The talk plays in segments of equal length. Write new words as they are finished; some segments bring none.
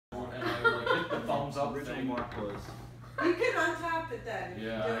original mark was. You can untop it then.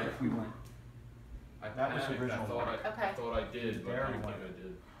 Yeah. Do it. If we went. That was the original I Okay. thought I did, but I don't think I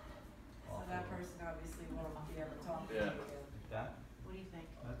did. So that person obviously won't be able to talk to Yeah. you. That? What do you think?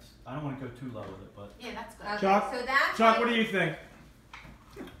 I don't want to go too low with it, but. Yeah, that's good. Okay, Chuck? so that's Chuck, why- what do you think?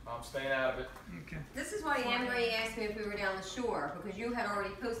 I'm staying out of it. Okay. This is why Anne Marie asked me if we were down the shore, because you had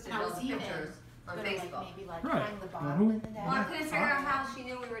already posted I all was the even pictures on gonna, Facebook. Like, maybe like Right. hang the Well, bottom who- in the day. Well, I couldn't figure out how she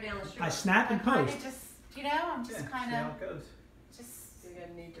knew we were down the shore. I snap and I'm kinda post. just, you know, I'm just Yeah, kind see how of it goes. just You're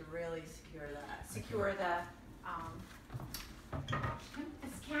gonna need to really secure that. secure the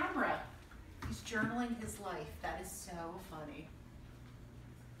this camera. He's journaling his life. That is so funny.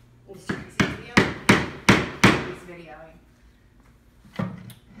 He's videoing.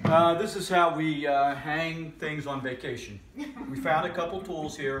 This is how we hang things on vacation. We found a couple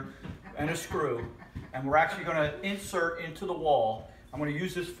tools here and a screw, and we're actually going to insert into the wall. I'm going to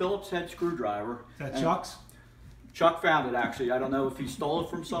use this Phillips head screwdriver. Is that And Chuck's? Chuck found it actually. I don't know if he stole it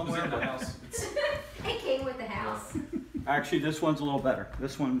from somewhere, but It came with the house. actually this one's a little better.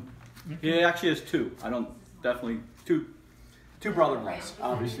 This one, he actually has two. I don't, definitely two brother-in-laws,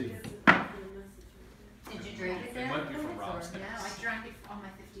 obviously. Did you drink it It then? might be from Rob's. No, I drank it on my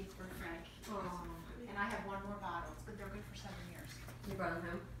 50th birthday. Oh. And I have one more bottle. It's good. They're good for 7 years. You brought them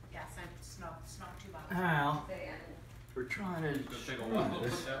home? Yes, I smoked 2 bottles. Now, Yeah. we're trying to. It's gonna take a while to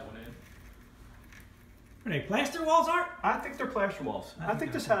put that one in. Are they plaster walls, Art? I think they're plaster walls. I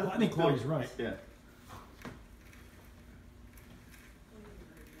think this has. I think Claudia's right. Yeah.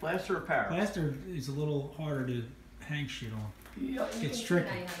 Plaster or Paris? Plaster is a little harder to hang shit on. Yeah. It's Now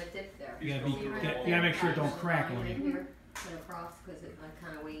tricky. you have a dip there. You gotta you gotta make sure it don't crack on you. Here, put across because it like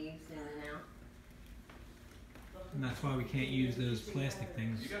kind of waves in and out. And that's why we can't use those plastic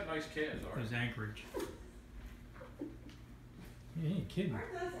things, You got nice calves, Art. those anchorage. You ain't kidding.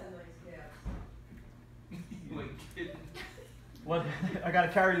 Art does have nice calves. You ain't kidding. What? I gotta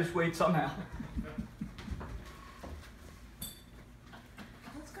carry this weight somehow.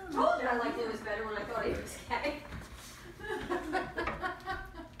 What's going I told you I liked Lewis better when I thought he was gay.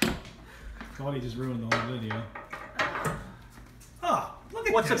 Claudia just ruined the whole video. Oh, look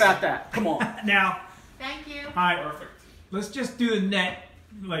at What's this. about that? Come on. Now, Thank you. all right, Perfect. let's just do the net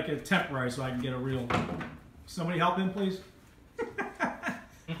like a temporary so I can get a real. Somebody help him, please.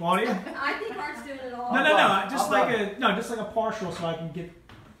 Claudia? I think Art's doing it all. No, I'll just like a partial so I can get.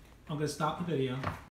 I'm gonna stop the video.